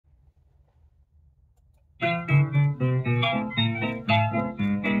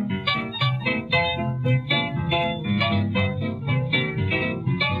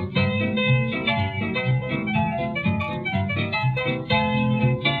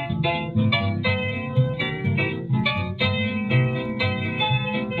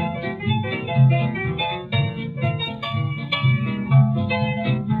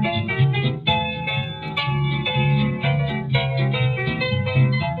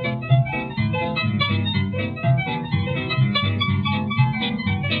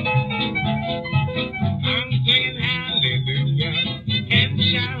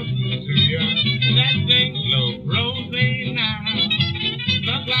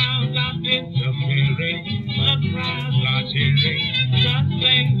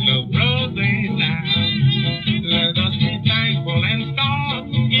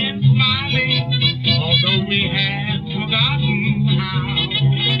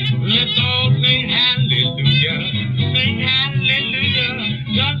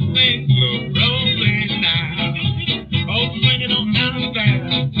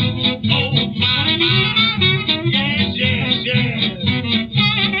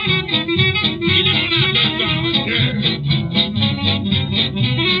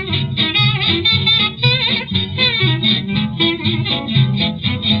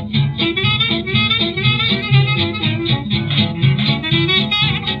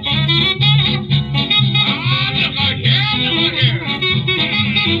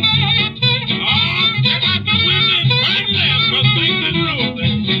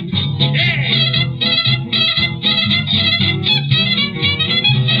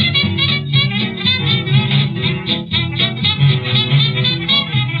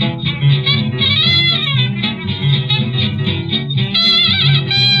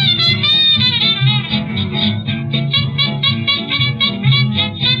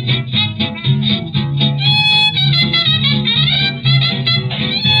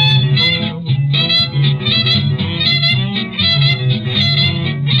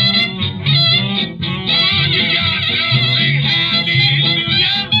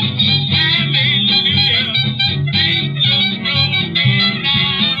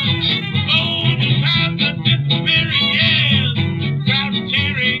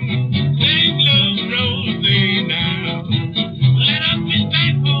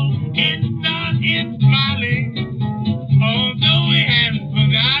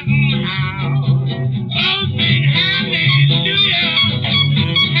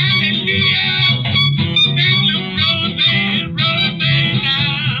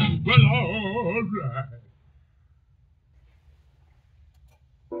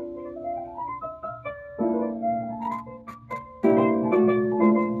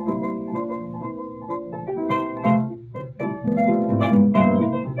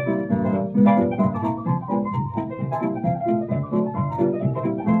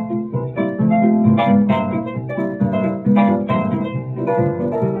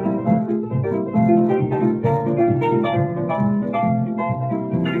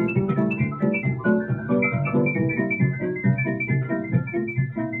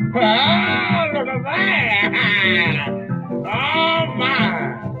Oh, look at that! Oh,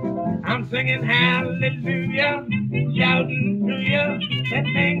 my! I'm singing hallelujah, shouting to you. That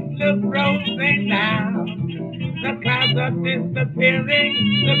things look rosy now. The clouds are disappearing,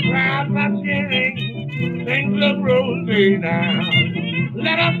 the crowds are cheering. Things look rosy now.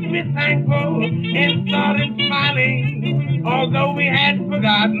 Let us be thankful and start smiling, although we had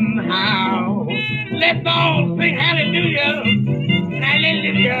forgotten how. Let's all sing hallelujah,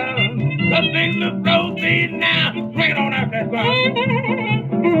 hallelujah. The things look rosy now. Bring it on out that song.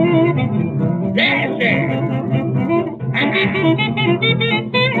 Yes, yes.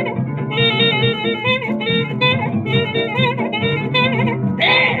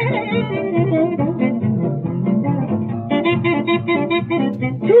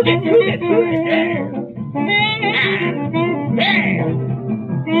 Shoot it, yeah. Yeah.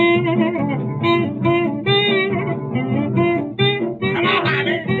 Come on,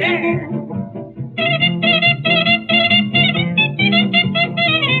 honey, yeah.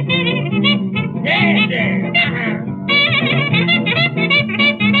 Yeah, yeah.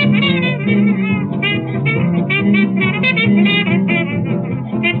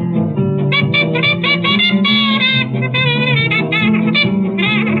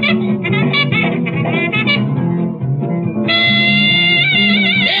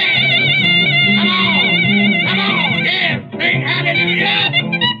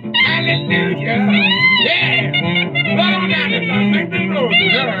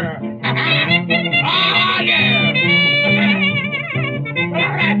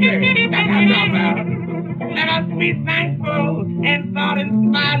 Let us be thankful and thought and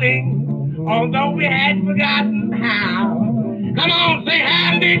smiling, although we had forgotten how. Come on, say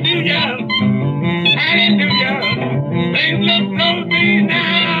hallelujah, hallelujah. Things look rosy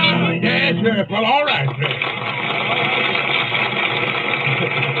now. Yes, sir. Well, all right, sir.